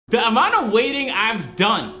The amount of waiting I've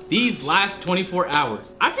done these last 24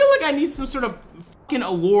 hours. I feel like I need some sort of fucking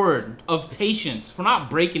award of patience for not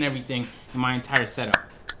breaking everything in my entire setup.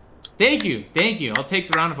 Thank you, thank you. I'll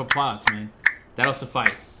take the round of applause, man. That'll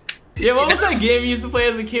suffice. Yeah, what was that game you used to play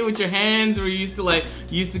as a kid with your hands where you used to go...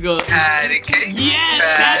 Yes,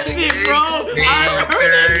 that's it, bro! I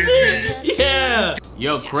heard that shit! Yeah!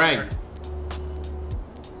 Yo, Craig.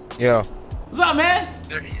 Yo. What's up, man?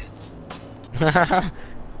 There he is.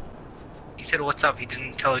 He said what's up, he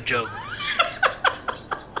didn't tell a joke.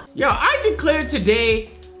 Yo, I declare today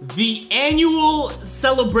the annual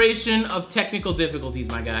celebration of technical difficulties,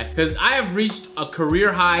 my guy. Because I have reached a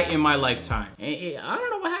career high in my lifetime. I don't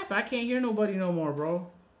know what happened. I can't hear nobody no more, bro.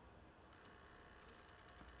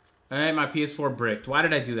 Alright, my PS4 bricked. Why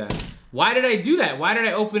did I do that? Why did I do that? Why did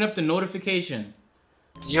I open up the notifications?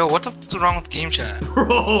 Yo, what the fuck's wrong with game chat?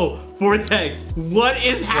 Bro, Vortex, what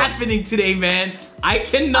is happening today, man? I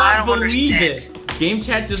cannot believe it. Game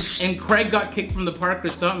chat just, and Craig got kicked from the park or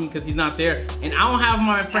something because he's not there. And I don't have him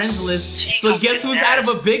on my friends list. So guess who's out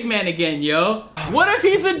of a big man again, yo? What if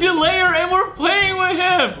he's a delayer and we're playing with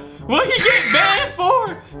him? What he get banned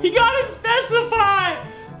for? He gotta specify.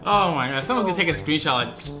 Oh my god, someone's gonna take a screenshot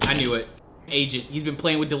like, I knew it. Agent, he's been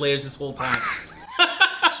playing with delayers this whole time.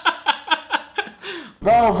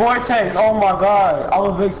 Bro, Vortex, oh my god,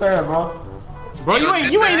 I'm a big fan, bro. Bro,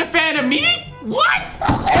 you ain't a fan of me? What?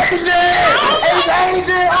 Agent! It's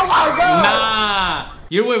Agent! Oh my god! Nah,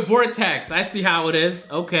 you're with Vortex. I see how it is.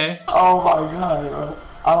 Okay. Oh my god, bro.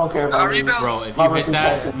 I don't care about you. Bro, if you hit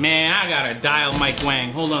that, man, I gotta dial Mike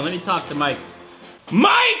Wang. Hold on, let me talk to Mike.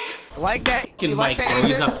 Mike! Like that? Fucking Mike, bro,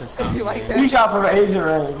 he's up to something. You like that? He shot from Agent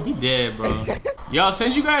range. He did, bro. Yo, I'll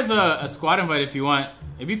send you guys a squad invite if you want.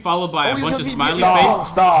 It'd be followed by a bunch of smiley faces.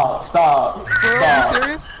 Stop. You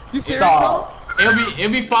serious? You serious, Stop.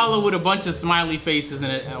 It'll be followed with a bunch of smiley faces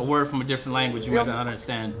and a word from a different language you might not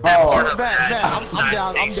understand. Oh, I'm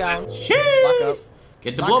down. Jeez.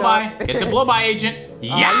 Get the blow by. Get the blow by, Agent.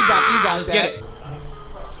 Yeah. You got Let's that. get it.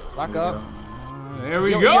 Lock up. There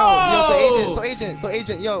we go. Yo, so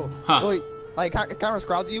agent, yo. Huh. Wait, like, can I run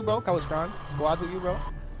squads with you, bro? Can I run squads with you, bro?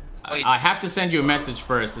 I have to send you a message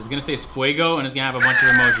first. It's gonna say Fuego and it's gonna have a bunch of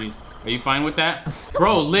emojis. Are you fine with that?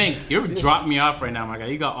 Bro, Link, you're dropping me off right now, my guy.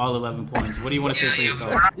 You got all 11 points. What do you want to say for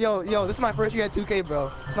yourself? Yo, this is my first year at 2K,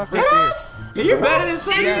 bro. It's my first Yes! year. You're better than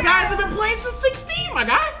some of these guys have been playing since 16, my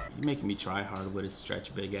guy. You're making me try hard with a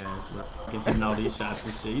stretch big ass, bro. Getting all these shots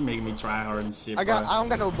and shit. You're making me try hard and shit, I don't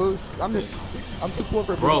got no boosts. I'm too poor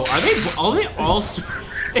for boosts. Bro, are they all is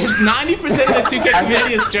 90% of the 2K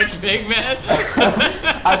community is stretch big, man?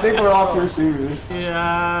 I think we're all pure shooters.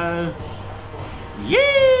 Yeah. Yee!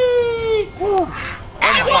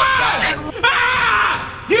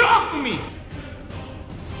 Ah! Get off of me!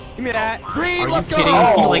 Give me that. Green, Are you let's go. kidding me?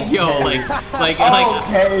 Oh. Like, yo, like,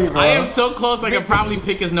 Okay, bro. I am so close I could probably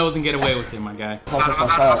pick his nose and get away with it, my guy.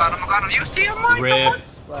 Rip.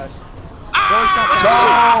 Splash.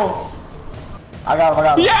 No! I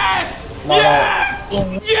got him. Yes! No. Yes!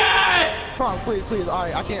 Yes! Come on, please. All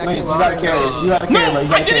right, I can't. You gotta carry it. You gotta carry it, bro. You I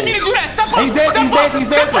gotta didn't mean carry to do that. Step up! He's dancing. He's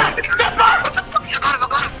dancing. Step up!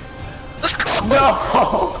 Let's go! No!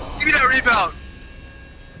 Give me that rebound!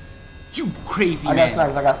 You crazy I man.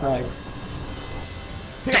 got snags.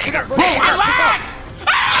 Boom! I lagged!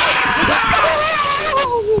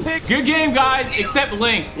 Good game, guys, except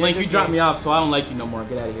Link. Link, you dropped me off, so I don't like you no more.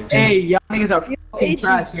 Get out of here. Hey, y'all niggas are fucking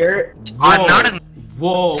trash here. I'm not in.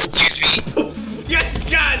 Whoa. Excuse me. Yeah,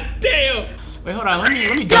 God damn. Wait, hold on. Let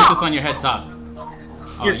me dunk this on your head top.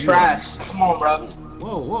 Oh, You're trash. Come on, bro.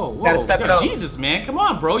 Whoa. Gotta step it up. Jesus, man. Come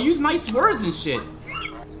on, bro. Use nice words and shit.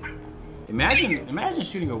 Imagine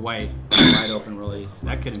shooting a wide open release.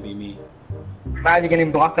 That couldn't be me. Imagine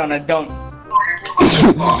getting blocked on a dunk.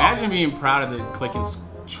 Imagine being proud of the click and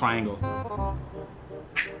triangle.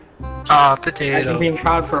 Potato. Imagine being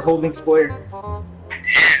proud for holding square. Damn.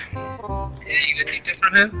 Yeah, you gonna take that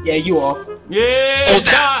from him? Yeah, you all. Yeah,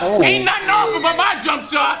 Oh. ain't nothing off but my jump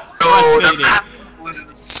shot. No, Let's say that that. map was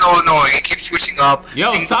so annoying. It keeps switching up.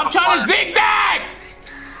 Yo, Things stop are trying to fun. zigzag!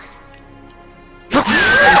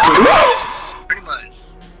 Pretty much.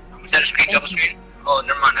 Center screen, double screen. Oh,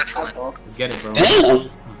 never mind. Excellent. Let's get it, bro.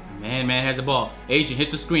 Man has the ball. Agent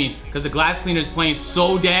hits the screen because the glass cleaner is playing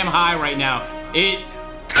so damn high right now.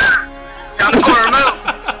 Down the corner, move.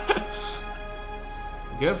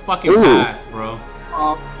 Good fucking pass, bro.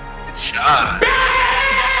 Good shot.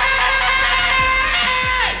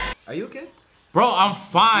 Are you okay? Bro, I'm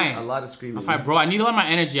fine. A lot of screaming. I'm fine, bro. I need to let my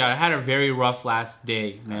energy out. I had a very rough last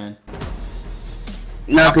day, man.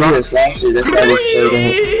 No, because it's last year. That's why they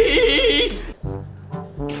played him.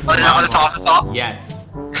 Oh, now it's off. Yes.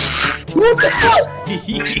 What the fuck?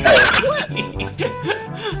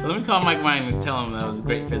 Let me call Mike Ryan and tell him that was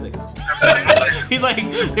great physics. He's like,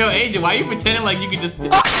 yo, Agent, why are you pretending like you could just...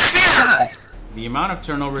 The amount of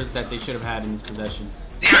turnovers that they should have had in this possession.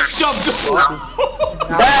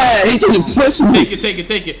 Man, he just pushed me.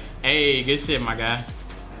 Take it. Hey, good shit, my guy.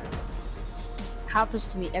 Happens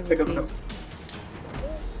to me every game.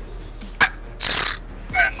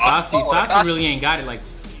 Saucy really ain't got it. Like,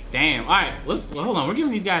 damn. All right, hold on. We're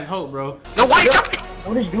giving these guys hope, bro. No, why you jumping?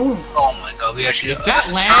 What are you doing? Oh my god, we actually. If that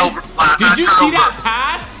lands, did you see that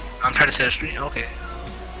pass? I'm trying to set a screen. Okay.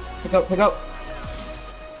 Pick up.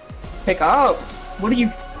 Pick up. What are you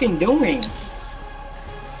fucking doing?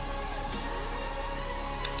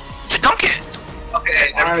 Dunk it.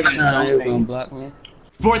 Okay. Never mind. You're gonna block me.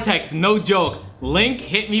 Vortex, no joke. Link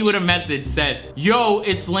hit me with a message, said, yo,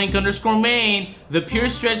 it's Link_main. The pure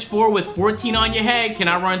stretch 4 with 14 on your head. Can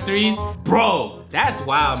I run threes? Bro, that's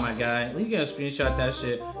wild, my guy. At least gonna screenshot that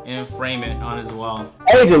shit and frame it on his wall.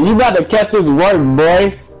 Agent, you about to catch this work,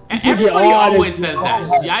 boy. Everybody always says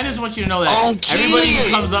that. Yeah, I just want you to know that. Everybody who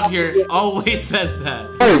comes up here always says that.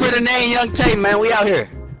 Remember the name Young Tay, man. We out here.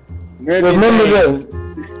 Remember this.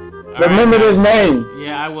 Remember this name.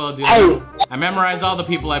 Yeah, I will, dude. Hey. I memorize all the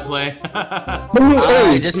people I play.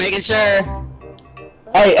 Alright, just making sure.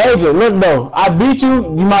 Hey, Agent, look though. I beat you.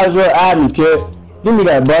 You might as well add me, kid. Give me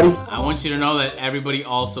that, buddy. I want you to know that everybody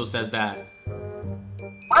also says that.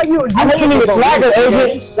 Why you a I didn't even flag it,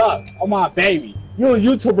 Agent. You suck. Oh my baby. You a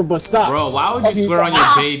YouTuber but suck. Bro, why would you swear on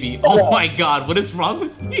your baby? Oh my god, what is wrong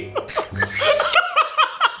with you?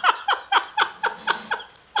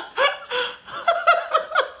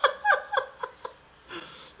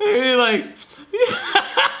 Like,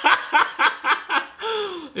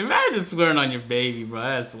 imagine swearing on your baby, bro.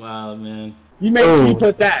 That's wild, man. You make sure you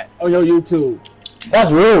put that on your YouTube. That's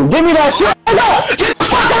rude. Give me that shit. Get the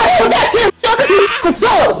fuck out of here with that shit.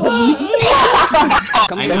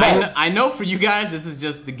 I know for you guys, this is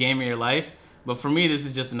just the game of your life, but for me, this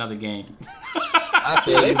is just another game.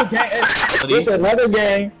 It's another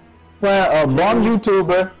game. Playing a bum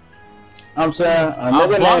YouTuber. I'm saying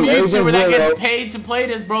another bum name, YouTuber Agent that Zero. gets paid to play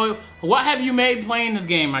this, bro. What have you made playing this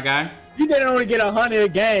game, my guy? You didn't only get 100 a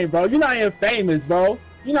game, bro. You're not even famous, bro.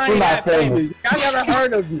 You're not even that famous. I never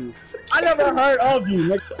heard of you. I never heard of you.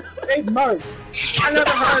 Like, it's merch. I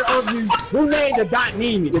never heard of you. Who made the dot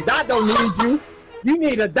need me? The dot don't need you. You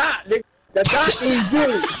need a dot. The dot needs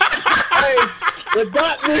you. Hey, the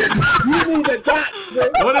dot needs you. Need the dot.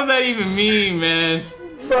 What does that even mean, man?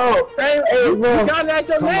 Bro, hey, you got that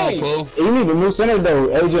your name. You need a new center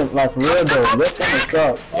though, Agent. Like for real though. This center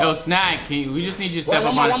sucks. Yo, Snack, we just need you to step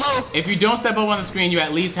up on. If you don't step up on the screen, you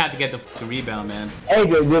at least have to get the fucking rebound, man.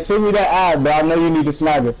 Agent, just send me that ad, bro. I know you need a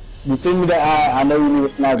sniper. You send me that ad. I know you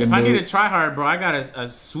need a sniper. If I need a tryhard, bro, I got a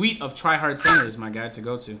suite of tryhard centers, my guy, to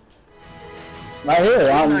go to. Right here.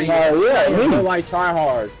 You like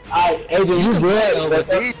tryhards. Alright, Agent, you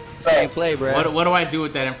good? Can't play, bro. What do I do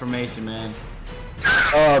with that information, man?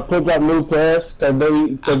 Pick up new players, cause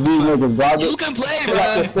these niggas garbage. You can play, bro.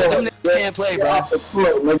 Them niggas can't play, bro.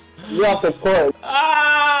 You off the court.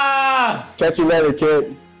 Ah! Catch you later,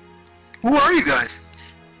 kid. Who are you guys?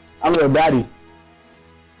 I'm your daddy.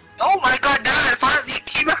 Oh my god, Dad! Finally,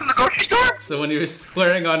 came back from the grocery store. So when he was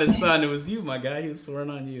swearing on his son, it was you, my guy. He was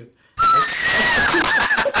swearing on you.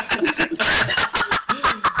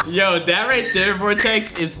 Yo, that right there,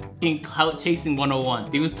 Vortex, is fucking clout chasing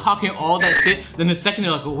 101. He was talking all that shit, then the second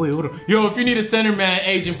they're like, oh wait, hold on. Yo, if you need a center man,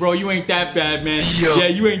 Agent, bro, you ain't that bad, man. Yo. Yeah,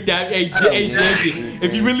 you ain't that agent.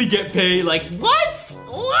 If you really get paid, like, what?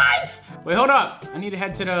 What? Wait, hold up. I need to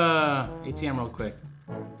head to the ATM real quick.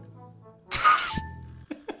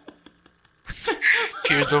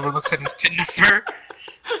 Peers overlooks at his pin number.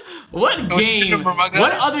 What What's your game, number, my guy?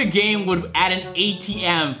 what other game would add an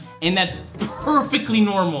ATM and that's perfectly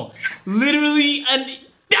normal? Literally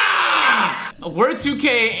we're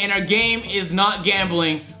 2K and our game is not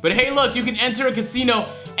gambling, but hey look, you can enter a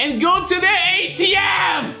casino and go to the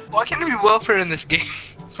ATM! Why can't there be welfare in this game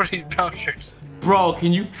for these bouncers? Bro,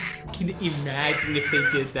 can you imagine if they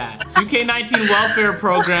did that? 2K19 welfare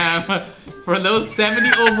program for those 70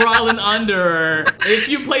 overall and under. If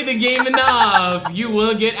you play the game enough, you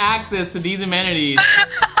will get access to these amenities.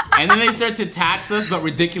 And then they start to tax us, but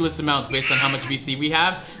ridiculous amounts based on how much VC we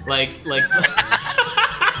have.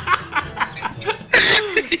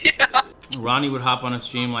 Yeah. Ronnie would hop on a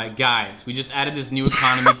stream like, guys, we just added this new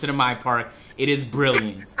economy to the My Park. It is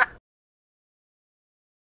brilliant.